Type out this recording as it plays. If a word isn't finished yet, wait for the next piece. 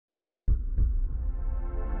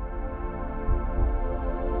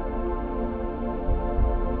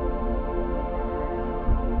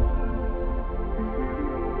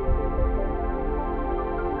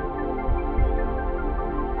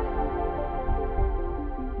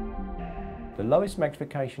The lowest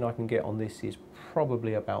magnification I can get on this is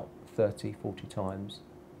probably about 30, 40 times,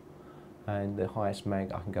 and the highest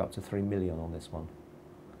mag I can go up to 3 million on this one.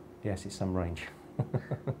 Yes, it's some range.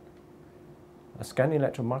 A scanning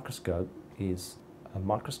electron microscope is a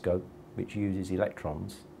microscope which uses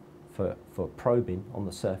electrons for probing on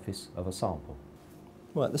the surface of a sample.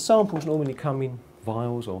 Right, the samples normally come in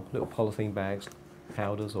vials or little polythene bags,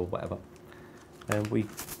 powders or whatever, and we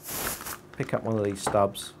pick up one of these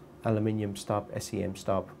stubs, aluminium stub, SEM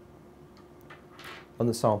stub. When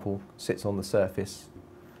the sample sits on the surface,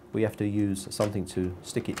 we have to use something to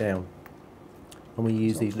stick it down, and we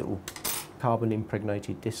use these little carbon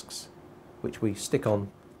impregnated discs which we stick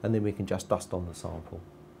on, and then we can just dust on the sample,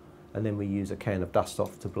 and then we use a can of dust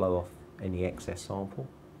off to blow off any excess sample,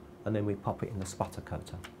 and then we pop it in the sputter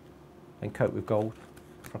coater and coat with gold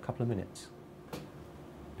for a couple of minutes.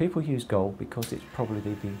 People use gold because it's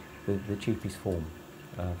probably the cheapest form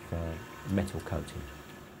of metal coating.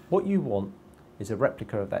 What you want is a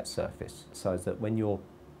replica of that surface, so that when your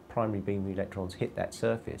primary beam electrons hit that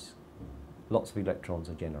surface, lots of electrons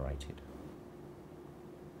are generated.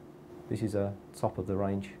 This is a top of the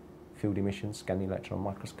range field emission scanning electron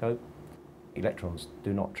microscope. Electrons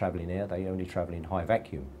do not travel in air, they only travel in high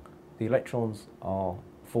vacuum. The electrons are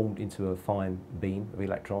formed into a fine beam of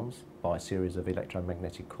electrons by a series of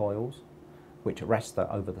electromagnetic coils which rest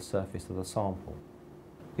over the surface of the sample.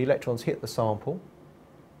 The electrons hit the sample,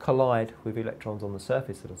 collide with electrons on the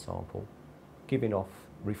surface of the sample, giving off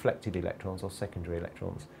reflected electrons or secondary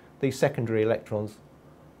electrons. These secondary electrons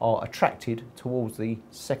are attracted towards the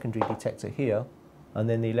secondary detector here, and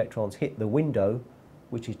then the electrons hit the window,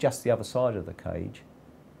 which is just the other side of the cage,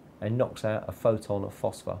 and knocks out a photon of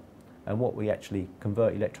phosphor. And what we actually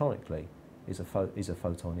convert electronically is a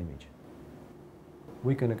photon image.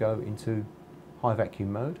 We're going to go into high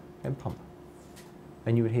vacuum mode and pump.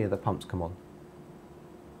 And you would hear the pumps come on.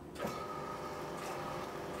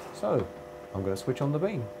 So, I'm going to switch on the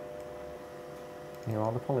beam. Here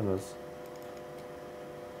are the polymers.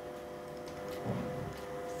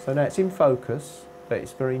 So now it's in focus, but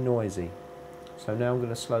it's very noisy. So now I'm going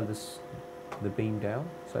to slow the beam down.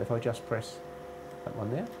 So if I just press that one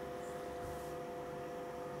there,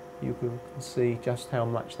 you can see just how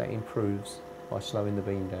much that improves by slowing the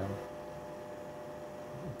beam down.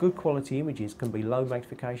 Good quality images can be low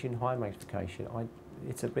magnification, high magnification.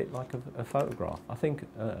 It's a bit like a photograph. I think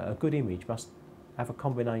a good image must have a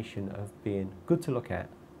combination of being good to look at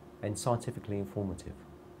and scientifically informative.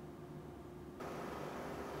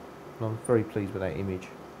 And I'm very pleased with that image.